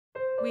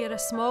We are a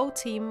small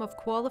team of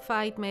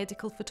qualified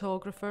medical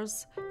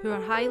photographers who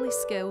are highly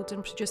skilled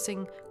in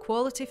producing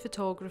quality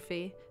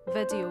photography,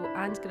 video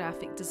and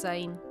graphic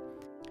design.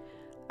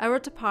 Our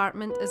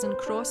department is in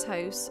Cross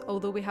House,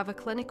 although we have a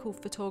clinical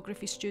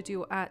photography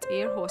studio at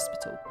Ayr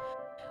Hospital.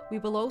 We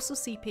will also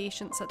see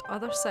patients at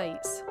other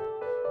sites.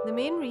 The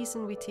main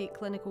reason we take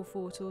clinical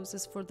photos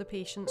is for the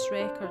patient's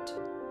record.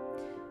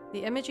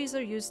 The images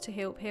are used to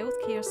help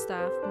healthcare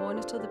staff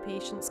monitor the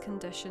patient's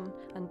condition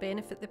and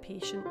benefit the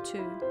patient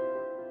too.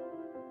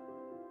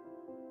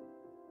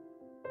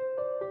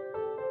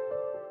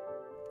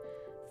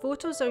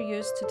 Photos are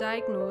used to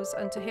diagnose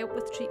and to help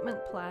with treatment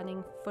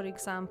planning, for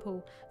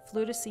example,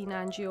 fluorescein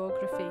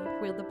angiography,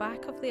 where the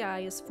back of the eye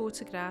is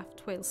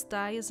photographed whilst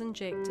dye is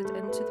injected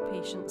into the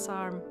patient's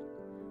arm.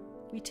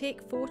 We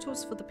take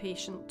photos for the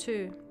patient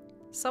too.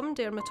 Some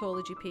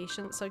dermatology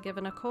patients are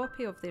given a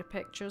copy of their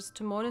pictures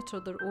to monitor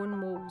their own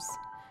moles.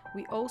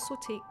 We also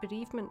take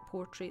bereavement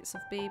portraits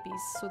of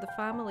babies so the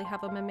family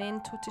have a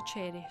memento to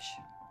cherish.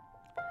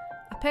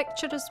 A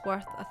picture is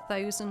worth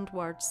 1,000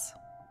 words.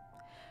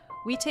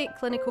 We take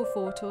clinical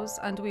photos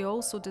and we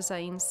also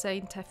design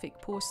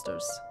scientific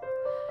posters.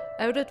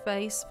 Our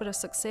advice for a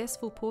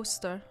successful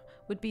poster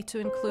would be to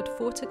include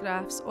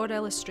photographs or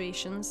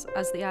illustrations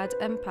as they add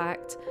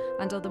impact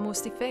and are the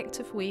most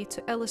effective way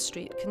to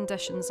illustrate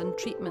conditions and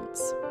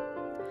treatments.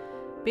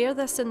 Bear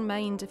this in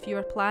mind if you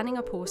are planning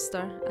a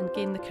poster and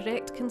gain the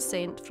correct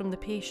consent from the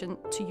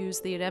patient to use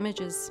their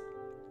images.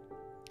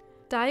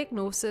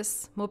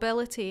 Diagnosis,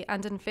 mobility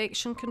and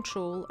infection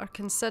control are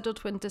considered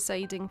when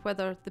deciding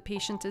whether the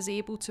patient is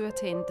able to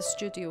attend the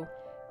studio.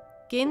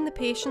 Gain the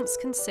patient's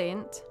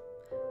consent,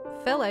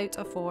 fill out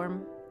a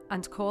form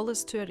and call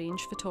us to arrange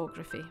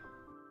photography.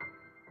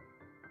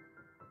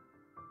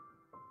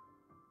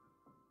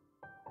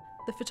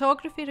 The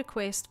photography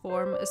request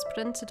form is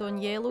printed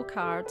on yellow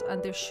card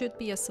and there should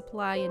be a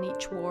supply in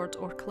each ward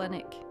or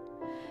clinic.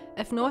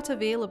 If not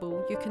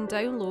available, you can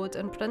download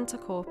and print a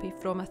copy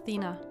from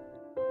Athena.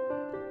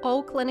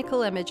 All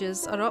clinical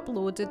images are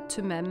uploaded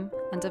to MIM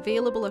and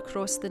available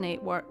across the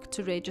network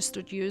to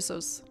registered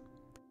users.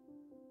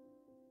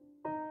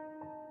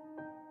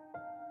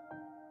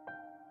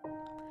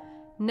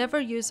 Never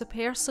use a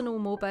personal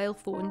mobile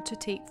phone to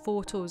take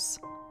photos.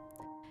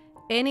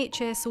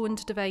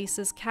 NHS-owned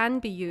devices can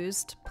be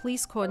used.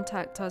 Please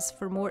contact us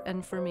for more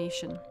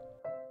information.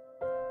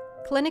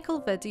 Clinical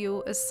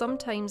video is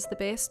sometimes the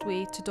best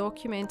way to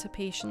document a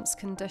patient's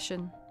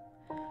condition.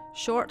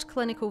 Short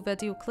clinical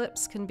video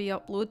clips can be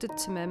uploaded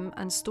to MIM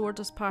and stored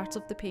as part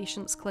of the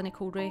patient's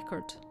clinical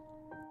record.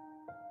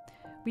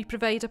 We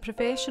provide a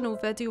professional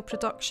video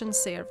production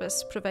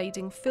service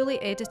providing fully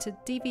edited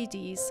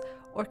DVDs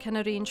or can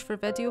arrange for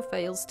video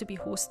files to be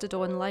hosted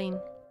online.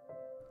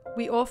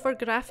 We offer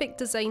graphic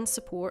design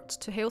support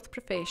to health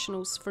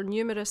professionals for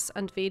numerous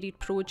and varied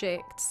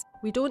projects.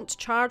 We don't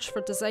charge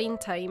for design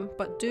time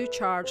but do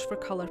charge for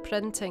colour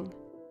printing.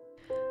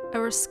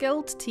 Our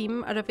skilled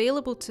team are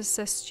available to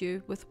assist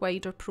you with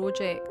wider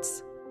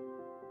projects.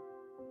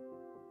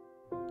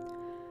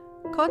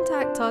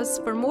 Contact us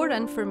for more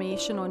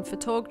information on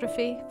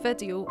photography,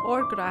 video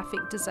or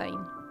graphic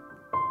design.